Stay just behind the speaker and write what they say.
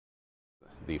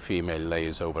the female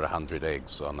lays over 100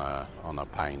 eggs on a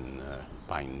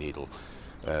pine needle.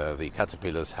 The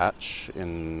caterpillars hatch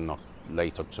in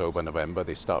late October, November.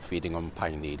 They start feeding on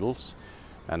pine needles,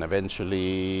 and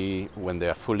eventually, when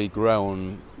they're fully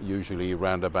grown, usually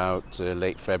around about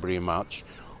late February, March,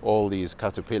 all these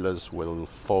caterpillars will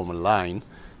form a line,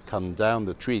 come down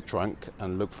the tree trunk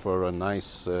and look for a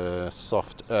nice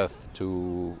soft earth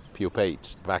to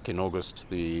pupate. Back in August,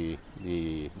 the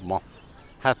moth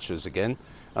hatches again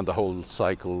and the whole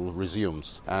cycle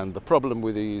resumes. And the problem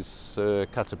with these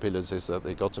caterpillars is that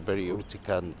they got a very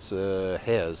urticant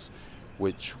hairs,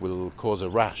 which will cause a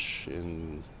rash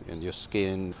in your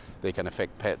skin. They can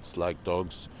affect pets like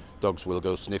dogs. Dogs will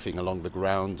go sniffing along the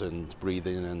ground and breathe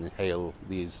in and inhale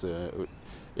these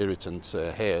irritant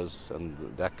hairs, and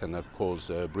that can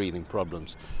cause breathing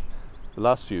problems. The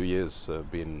last few years have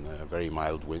been very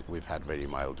mild. We've had very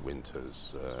mild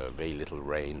winters, very little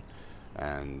rain,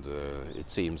 and it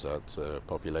seems that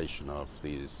population of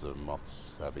these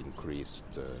moths have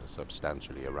increased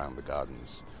substantially around the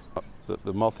gardens.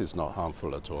 The moth is not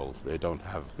harmful at all. They don't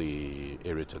have the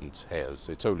irritant hairs.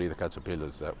 It's only the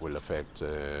caterpillars that will affect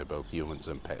both humans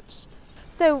and pets.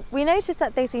 So we noticed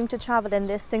that they seem to travel in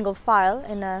this single file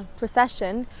in a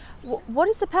procession. What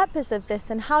is the purpose of this,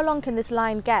 and how long can this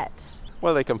line get?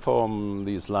 Well, they can form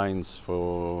these lines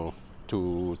for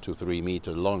 2 to 3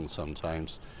 meters long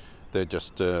sometimes. They're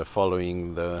just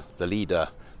following the leader,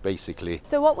 basically.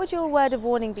 So what would your word of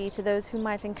warning be to those who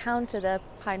might encounter the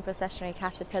Pine Processionary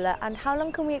Caterpillar, and how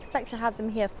long can we expect to have them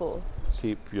here for?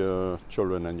 Keep your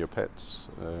children and your pets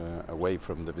away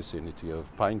from the vicinity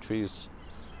of pine trees.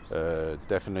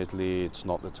 Definitely it's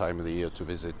not the time of the year to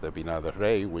visit the Gibraltar Botanic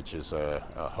Gardens, which is a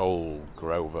whole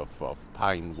grove of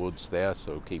pine woods there,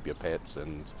 so keep your pets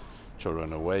and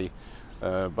children away.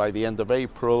 By the end of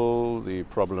April, the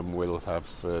problem will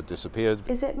have disappeared.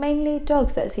 Is it mainly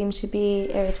dogs that seem to be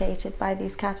irritated by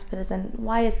these caterpillars, and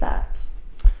why is that?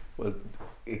 Well,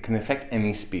 it can affect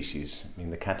any species. I mean,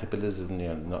 the caterpillars are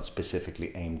not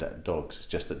specifically aimed at dogs. It's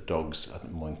just that dogs are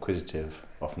more inquisitive.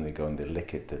 Often they go and they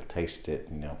lick it, they taste it.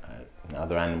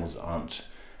 Other animals aren't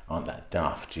that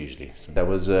daft usually. So there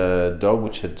was a dog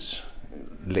which had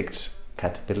licked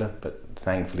caterpillar, but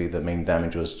thankfully the main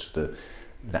damage was to the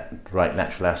right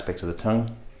natural aspect of the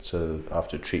tongue. So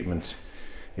after treatment,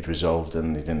 it resolved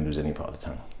and they didn't lose any part of the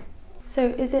tongue. So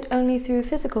is it only through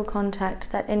physical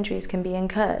contact that injuries can be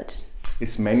incurred?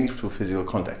 It's mainly through physical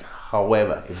contact.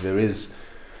 However, if there is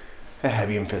a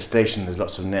heavy infestation, there's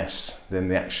lots of nests, then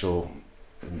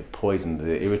the poison,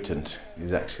 the irritant,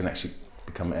 can actually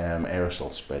become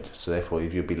aerosol spread. So therefore,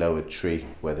 if you're below a tree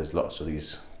where there's lots of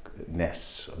these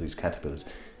nests of these caterpillars,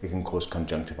 it can cause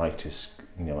conjunctivitis,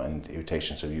 and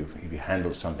irritation. So if you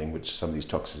handle something which some of these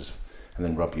toxins and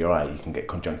then rub your eye, you can get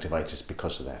conjunctivitis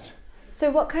because of that.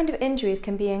 So what kind of injuries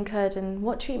can be incurred, and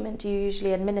what treatment do you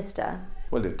usually administer?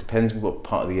 Well, it depends what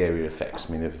part of the area it affects.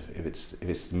 I mean, if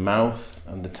it's the mouth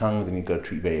and the tongue, then you've got to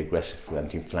treat very aggressive with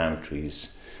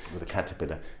anti-inflammatories. With a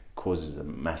caterpillar, it causes a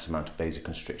massive amount of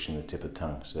vasoconstriction in the tip of the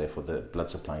tongue, so therefore the blood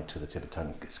supply to the tip of the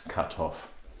tongue gets cut off,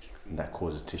 and that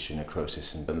causes tissue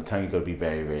necrosis. But the tongue, you've got to be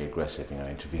very, very aggressive,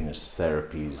 intravenous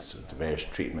therapies, various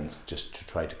treatments, just to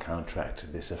try to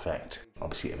counteract this effect.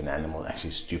 Obviously, if an animal actually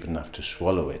is stupid enough to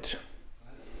swallow it,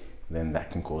 then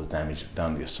that can cause damage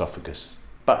down the esophagus.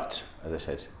 But, as I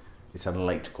said, it's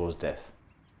unlikely to cause death.